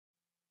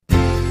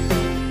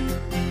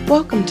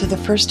Welcome to the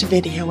first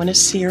video in a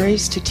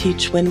series to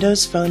teach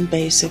Windows Phone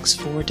basics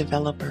for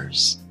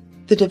developers.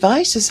 The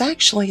device is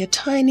actually a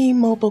tiny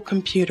mobile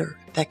computer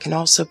that can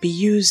also be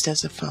used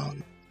as a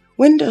phone.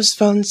 Windows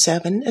Phone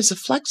 7 is a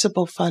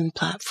flexible, fun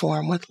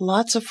platform with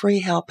lots of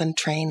free help and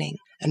training.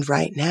 And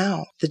right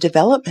now, the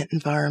development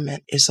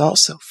environment is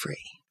also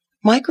free.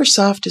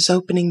 Microsoft is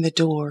opening the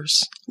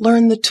doors.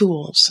 Learn the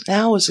tools.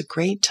 Now is a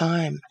great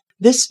time.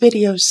 This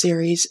video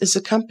series is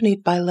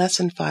accompanied by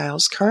lesson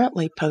files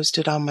currently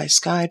posted on my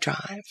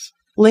SkyDrive.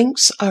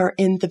 Links are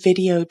in the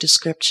video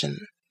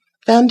description.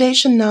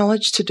 Foundation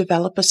knowledge to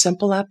develop a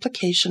simple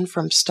application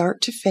from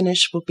start to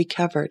finish will be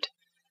covered.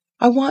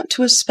 I want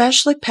to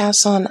especially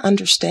pass on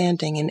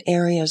understanding in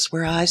areas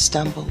where I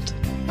stumbled.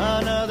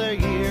 Another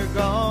year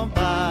gone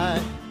by.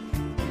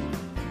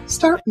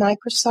 Start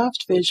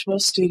Microsoft Visual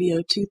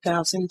Studio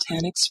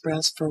 2010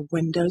 Express for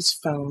Windows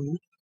Phone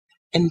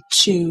and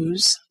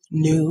choose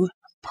New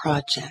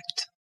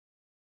Project.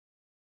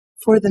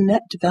 For the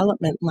net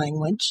development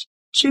language,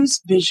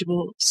 choose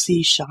Visual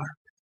C#.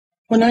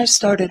 When I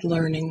started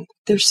learning,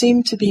 there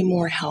seemed to be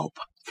more help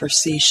for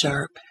C#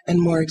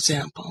 and more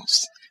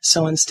examples.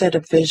 So instead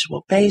of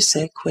Visual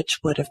Basic, which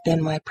would have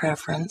been my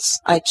preference,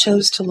 I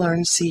chose to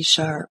learn C#.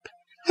 I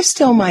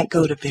still might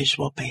go to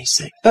Visual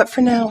Basic, but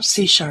for now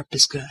C#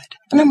 is good,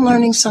 and I'm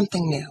learning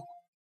something new.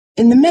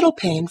 In the middle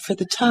pane for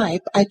the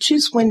type, I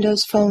choose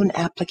Windows Phone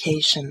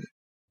Application.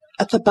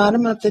 At the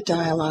bottom of the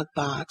dialog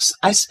box,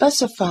 I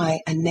specify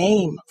a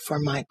name for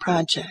my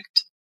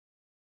project.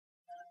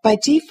 By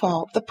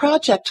default, the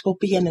project will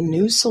be in a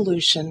new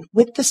solution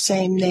with the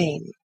same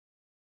name.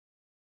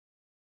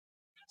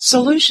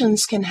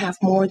 Solutions can have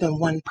more than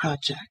one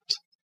project.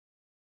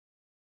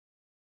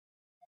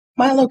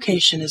 My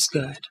location is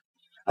good.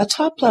 A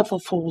top-level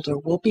folder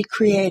will be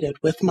created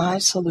with my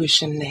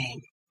solution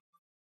name.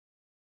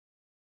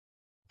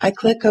 I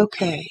click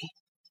OK.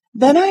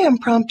 Then I am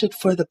prompted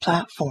for the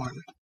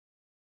platform.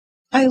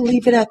 I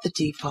leave it at the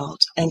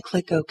default and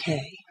click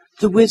OK.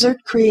 The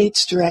wizard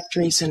creates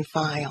directories and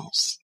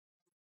files.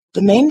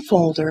 The main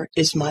folder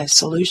is my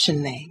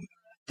solution name.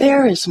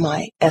 There is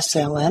my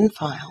SLN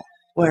file,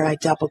 where I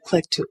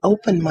double-click to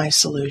open my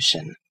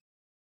solution.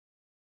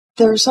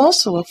 There's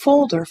also a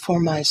folder for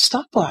my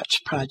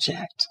stopwatch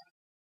project.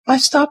 My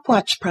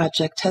stopwatch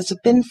project has a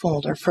bin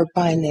folder for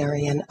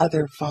binary and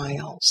other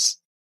files.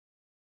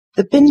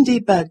 The bin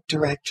debug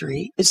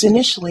directory is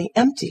initially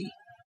empty.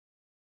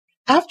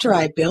 After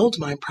I build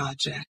my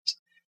project,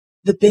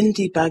 the bin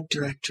debug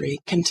directory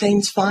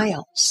contains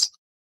files,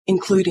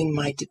 including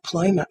my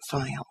deployment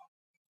file.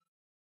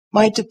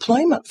 My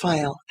deployment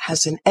file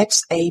has an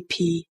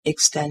XAP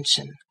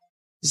extension,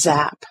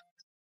 ZAP.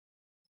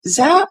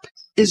 ZAP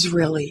is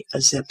really a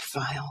zip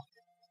file.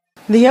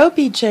 The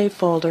OBJ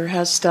folder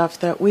has stuff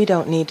that we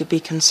don't need to be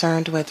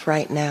concerned with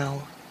right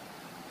now.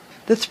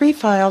 The three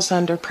files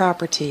under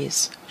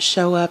Properties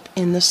show up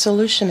in the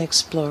Solution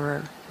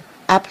Explorer: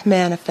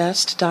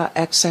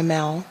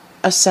 appmanifest.xml,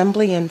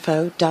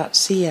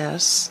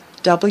 assemblyinfo.cs,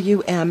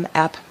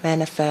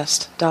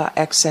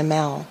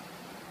 wmappmanifest.xml.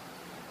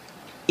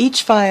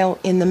 Each file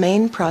in the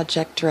main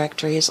project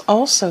directory is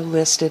also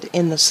listed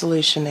in the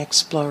Solution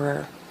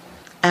Explorer: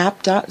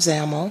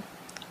 app.xaml,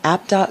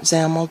 app.xaml.cs,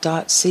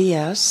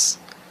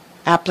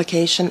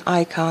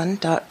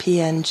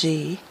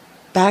 applicationicon.png,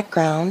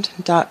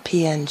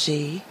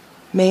 background.png,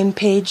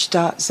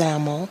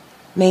 mainpage.xaml,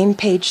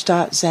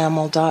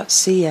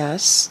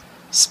 mainpage.xaml.cs,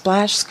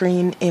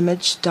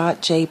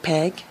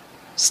 splashscreenimage.jpg,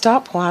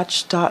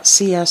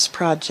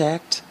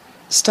 stopwatch.csproject,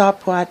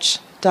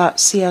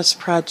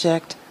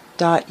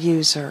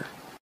 stopwatch.csproject.user.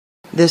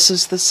 This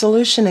is the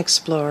Solution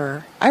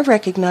Explorer. I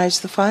recognize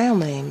the file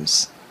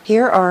names.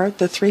 Here are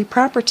the three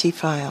property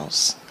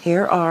files.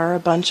 Here are a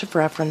bunch of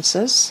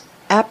references.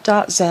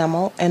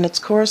 App.xaml and its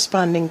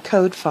corresponding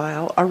code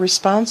file are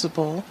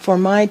responsible for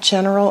my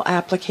general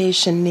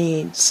application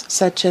needs,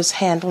 such as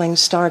handling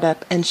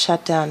startup and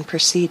shutdown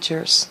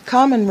procedures.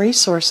 Common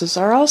resources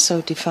are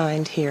also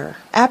defined here.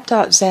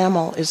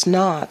 App.xaml is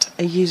not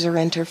a user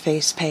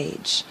interface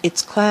page.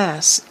 Its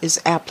class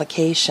is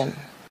application.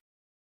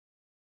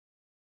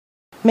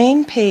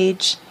 Main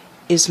page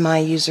is my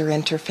user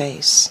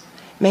interface.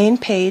 Main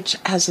page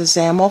has a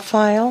XAML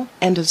file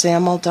and a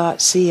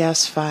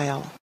XAML.cs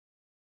file.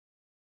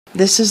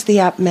 This is the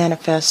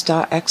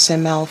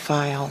appmanifest.xml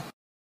file.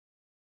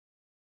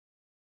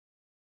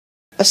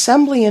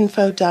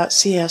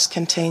 Assemblyinfo.cs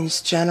contains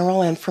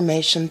general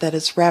information that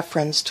is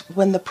referenced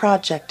when the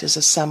project is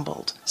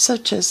assembled,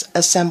 such as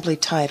assembly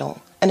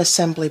title and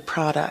assembly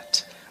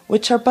product,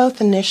 which are both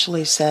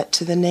initially set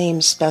to the name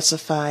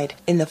specified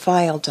in the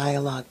file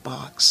dialog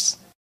box.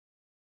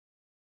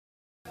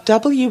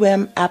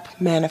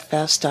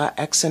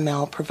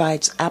 wmappmanifest.xml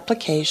provides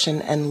application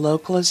and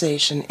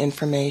localization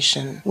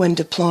information when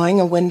deploying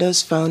a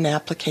Windows Phone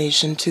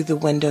application to the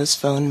Windows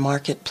Phone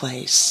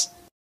marketplace.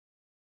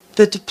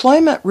 The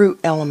deployment root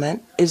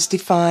element is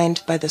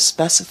defined by the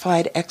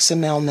specified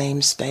XML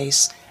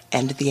namespace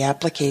and the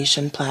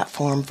application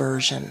platform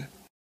version.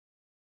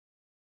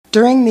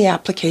 During the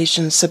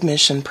application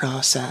submission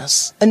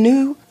process, a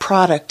new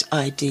product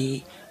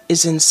ID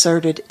is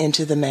inserted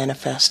into the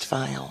manifest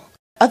file.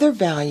 Other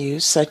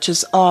values, such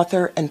as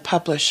author and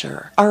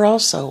publisher, are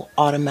also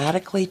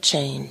automatically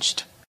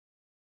changed.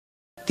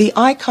 The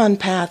icon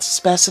path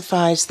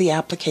specifies the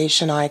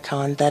application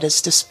icon that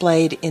is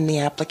displayed in the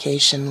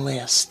application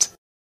list.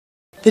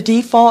 The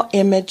default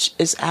image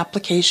is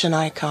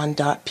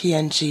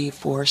applicationicon.png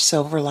for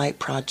Silverlight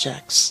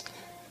projects.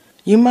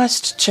 You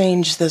must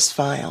change this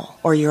file,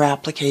 or your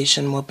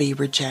application will be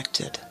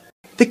rejected.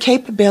 The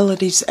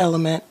Capabilities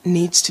element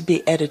needs to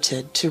be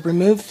edited to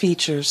remove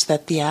features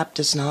that the app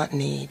does not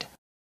need.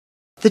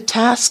 The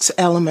Tasks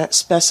element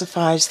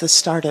specifies the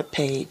startup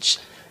page.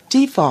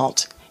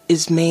 Default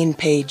is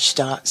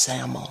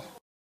mainpage.xaml.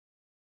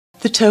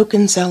 The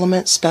Tokens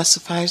element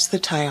specifies the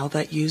tile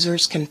that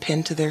users can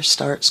pin to their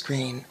start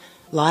screen,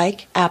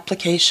 like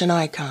application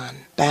icon.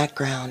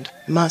 Background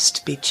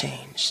must be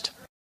changed.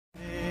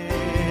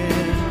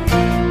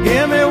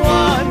 Give me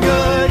one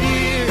good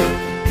year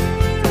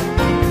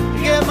to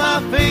get my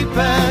feet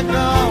back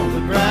on the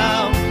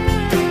ground.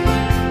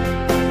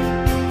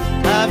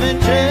 I've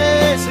been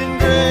chasing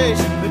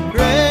grace, but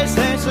grace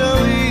ain't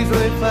so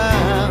easily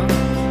found.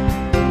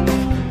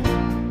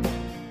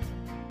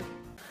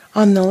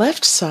 On the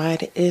left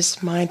side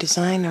is my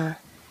designer.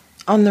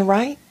 On the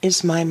right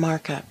is my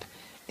markup.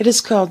 It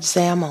is called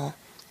XAML,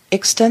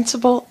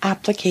 Extensible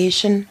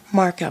Application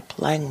Markup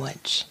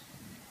Language.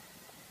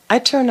 I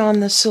turn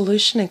on the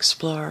Solution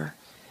Explorer.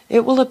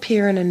 It will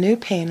appear in a new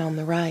pane on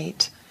the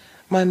right.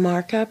 My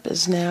markup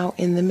is now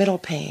in the middle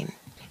pane.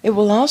 It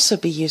will also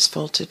be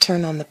useful to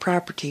turn on the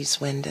Properties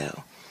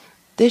window.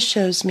 This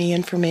shows me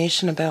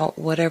information about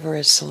whatever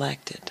is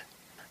selected.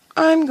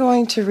 I'm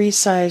going to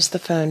resize the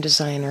phone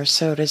designer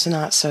so it is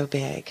not so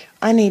big.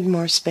 I need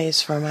more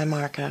space for my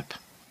markup.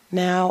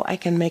 Now I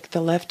can make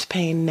the left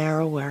pane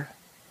narrower.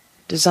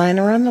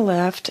 Designer on the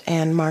left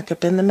and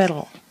markup in the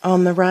middle.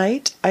 On the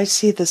right, I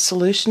see the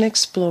Solution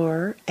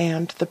Explorer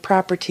and the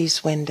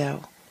Properties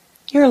window.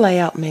 Your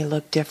layout may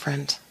look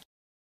different.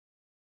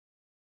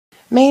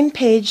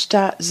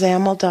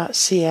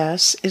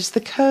 Mainpage.xaml.cs is the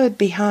code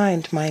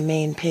behind my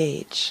main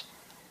page.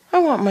 I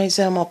want my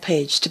XAML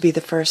page to be the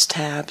first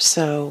tab,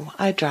 so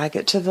I drag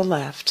it to the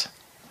left.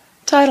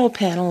 Title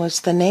panel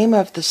is the name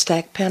of the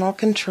stack panel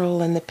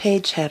control in the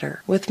page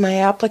header, with my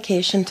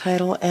application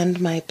title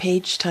and my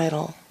page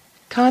title.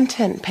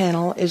 Content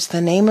panel is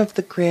the name of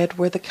the grid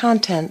where the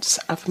contents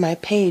of my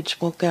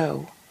page will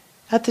go.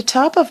 At the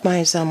top of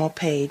my XAML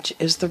page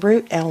is the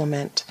root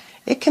element.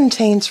 It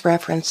contains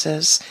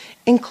references,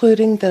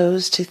 including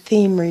those to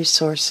theme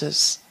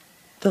resources.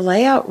 The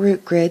layout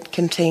root grid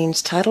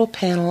contains title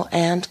panel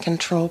and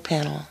control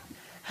panel.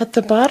 At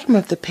the bottom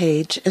of the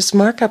page is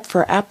markup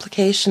for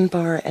application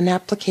bar and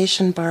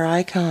application bar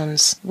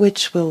icons,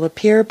 which will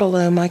appear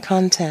below my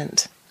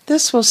content.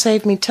 This will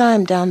save me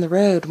time down the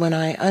road when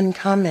I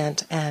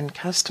uncomment and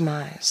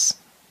customize.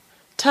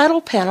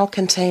 Title panel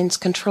contains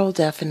control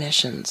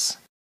definitions.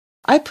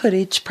 I put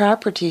each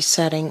property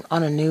setting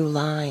on a new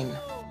line.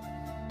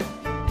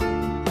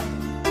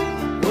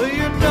 Will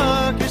your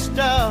darkest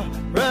hour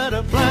write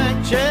a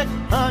blank check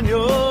on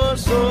your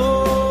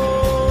soul?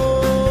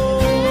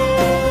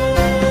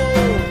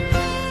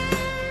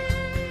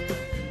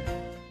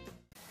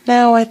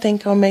 Now I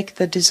think I'll make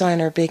the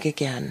designer big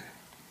again.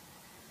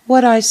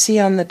 What I see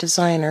on the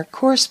designer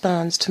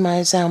corresponds to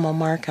my XAML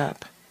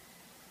markup.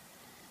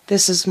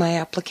 This is my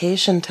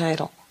application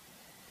title.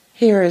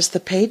 Here is the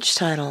page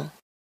title.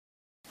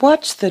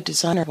 Watch the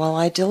designer while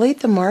I delete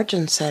the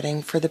margin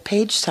setting for the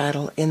page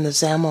title in the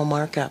XAML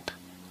markup.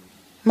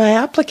 My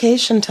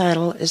application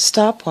title is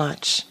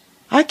stopwatch.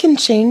 I can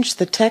change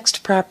the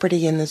text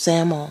property in the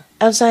XAML.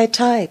 As I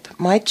type,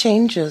 my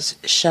changes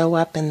show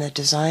up in the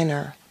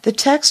designer. The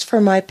text for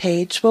my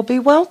page will be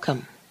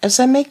welcome. As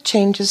I make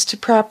changes to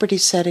property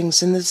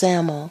settings in the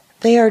XAML,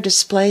 they are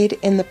displayed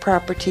in the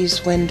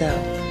Properties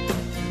window.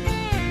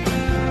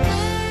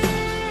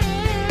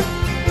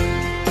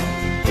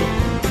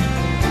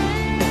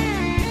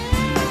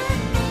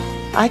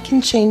 I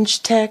can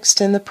change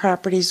text in the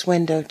Properties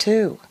window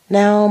too.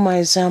 Now my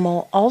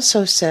XAML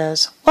also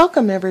says,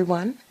 "Welcome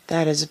everyone."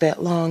 That is a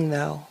bit long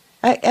though.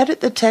 I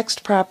edit the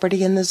text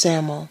property in the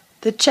XAML.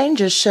 The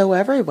changes show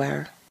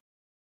everywhere.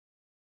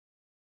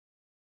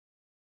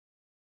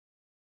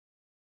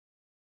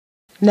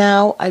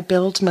 Now I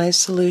build my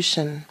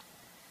solution.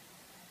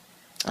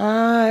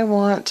 I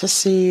want to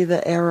see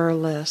the error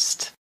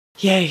list.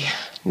 Yay,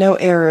 no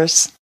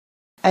errors.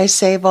 I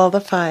save all the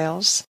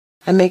files.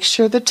 I make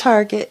sure the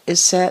target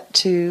is set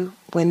to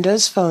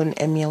Windows Phone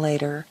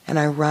Emulator, and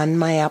I run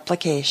my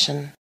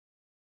application.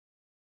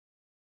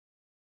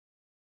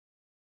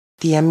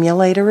 The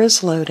emulator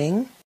is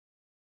loading.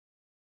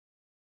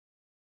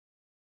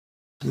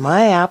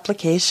 My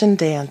application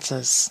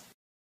dances.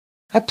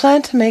 I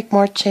plan to make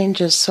more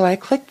changes, so I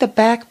click the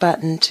back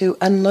button to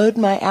unload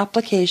my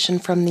application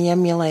from the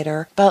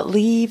emulator, but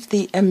leave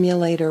the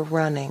emulator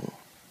running.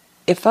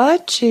 If I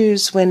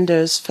choose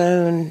Windows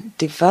Phone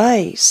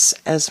Device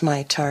as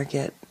my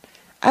target,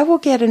 I will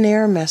get an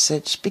error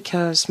message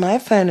because my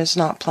phone is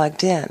not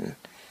plugged in.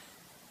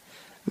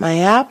 My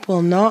app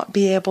will not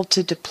be able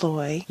to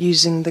deploy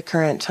using the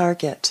current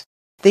target.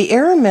 The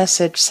error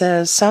message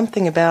says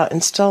something about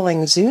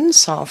installing Zune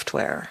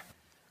software.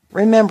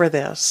 Remember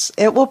this,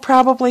 it will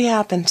probably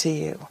happen to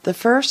you. The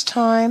first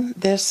time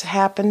this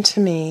happened to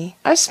me,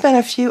 I spent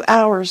a few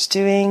hours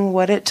doing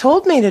what it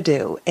told me to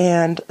do,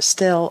 and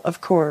still,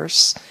 of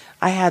course,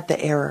 I had the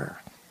error.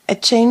 I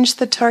changed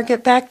the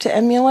target back to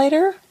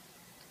emulator,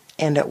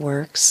 and it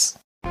works.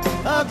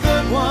 A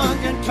good one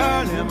can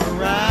turn him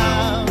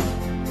around.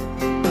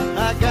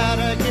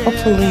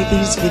 Hopefully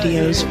these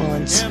videos will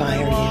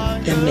inspire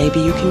you. Then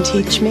maybe you can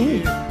teach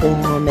me,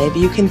 or maybe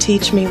you can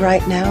teach me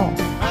right now.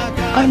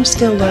 I'm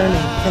still learning,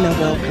 and I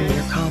welcome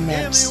your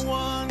comments.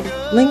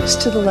 Links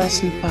to the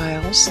lesson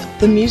files,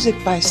 the music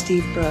by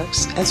Steve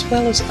Brooks, as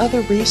well as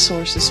other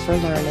resources for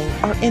learning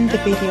are in the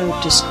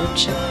video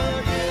description.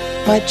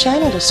 My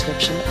channel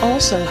description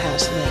also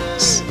has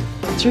links.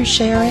 Through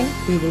sharing,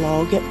 we will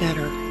all get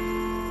better.